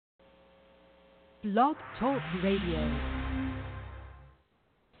Blog Talk Radio.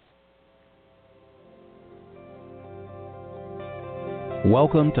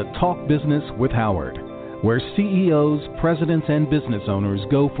 Welcome to Talk Business with Howard, where CEOs, presidents, and business owners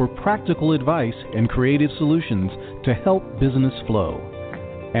go for practical advice and creative solutions to help business flow.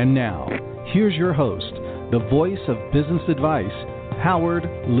 And now, here's your host, the voice of business advice, Howard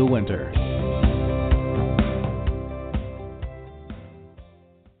Lewinter.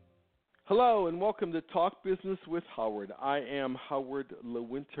 Hello and welcome to Talk Business with Howard. I am Howard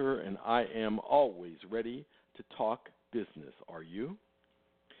Lewinter and I am always ready to talk business. Are you?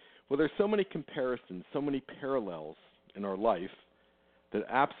 Well, there's so many comparisons, so many parallels in our life that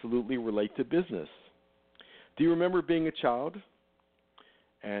absolutely relate to business. Do you remember being a child?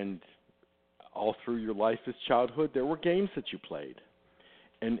 And all through your life as childhood, there were games that you played.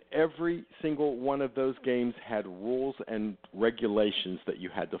 And every single one of those games had rules and regulations that you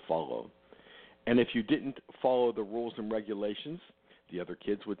had to follow. And if you didn't follow the rules and regulations, the other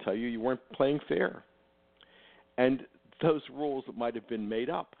kids would tell you you weren't playing fair. And those rules might have been made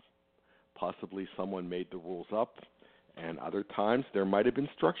up. Possibly someone made the rules up, and other times there might have been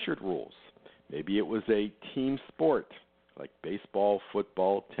structured rules. Maybe it was a team sport like baseball,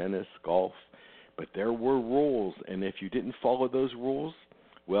 football, tennis, golf, but there were rules, and if you didn't follow those rules,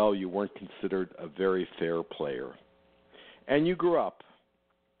 well, you weren't considered a very fair player. And you grew up,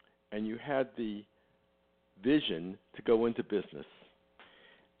 and you had the vision to go into business,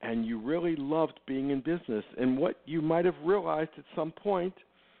 and you really loved being in business, and what you might have realized at some point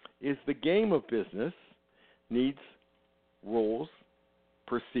is the game of business needs rules,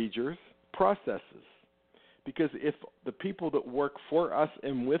 procedures, processes. Because if the people that work for us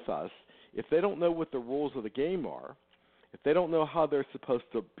and with us, if they don't know what the rules of the game are, if they don't know how they're supposed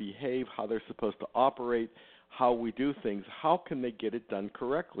to behave, how they're supposed to operate, how we do things, how can they get it done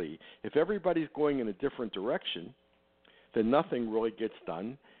correctly? If everybody's going in a different direction, then nothing really gets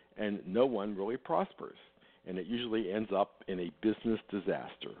done and no one really prospers. And it usually ends up in a business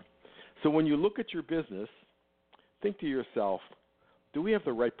disaster. So when you look at your business, think to yourself, do we have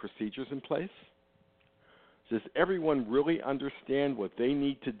the right procedures in place? Does everyone really understand what they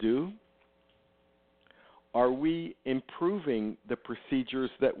need to do? Are we improving the procedures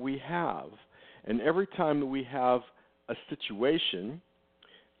that we have? And every time that we have a situation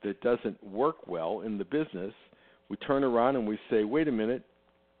that doesn't work well in the business, we turn around and we say, wait a minute,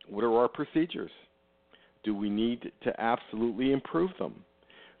 what are our procedures? Do we need to absolutely improve them?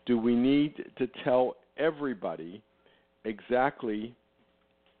 Do we need to tell everybody exactly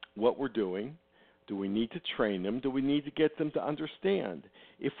what we're doing? Do we need to train them? Do we need to get them to understand?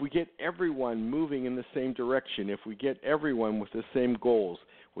 If we get everyone moving in the same direction, if we get everyone with the same goals,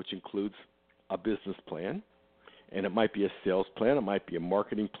 which includes a business plan, and it might be a sales plan, it might be a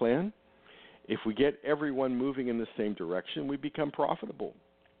marketing plan, if we get everyone moving in the same direction, we become profitable.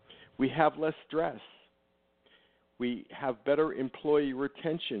 We have less stress. We have better employee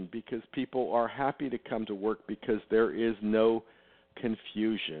retention because people are happy to come to work because there is no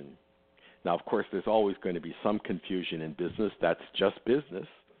confusion. Now, of course, there's always going to be some confusion in business. That's just business.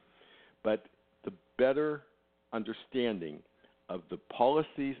 But the better understanding of the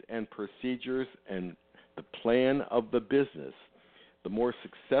policies and procedures and the plan of the business, the more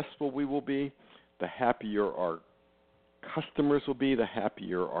successful we will be, the happier our customers will be, the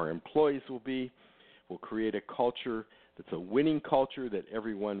happier our employees will be. We'll create a culture that's a winning culture that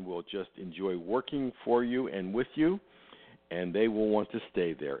everyone will just enjoy working for you and with you, and they will want to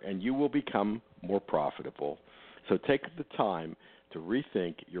stay there, and you will become more profitable. So take the time to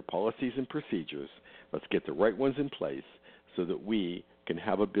rethink your policies and procedures. Let's get the right ones in place so that we can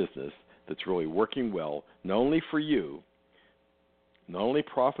have a business that's really working well, not only for you, not only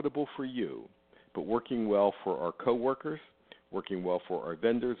profitable for you, but working well for our coworkers, working well for our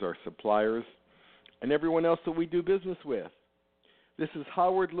vendors, our suppliers, and everyone else that we do business with. This is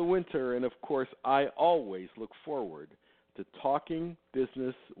Howard Lewinter, and of course, I always look forward to talking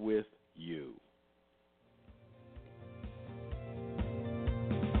business with you.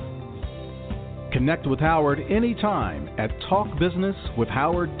 Connect with Howard anytime at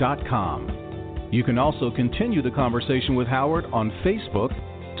talkbusinesswithhoward.com. You can also continue the conversation with Howard on Facebook,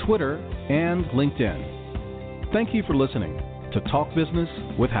 Twitter, and LinkedIn. Thank you for listening to Talk Business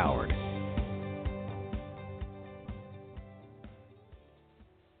with Howard.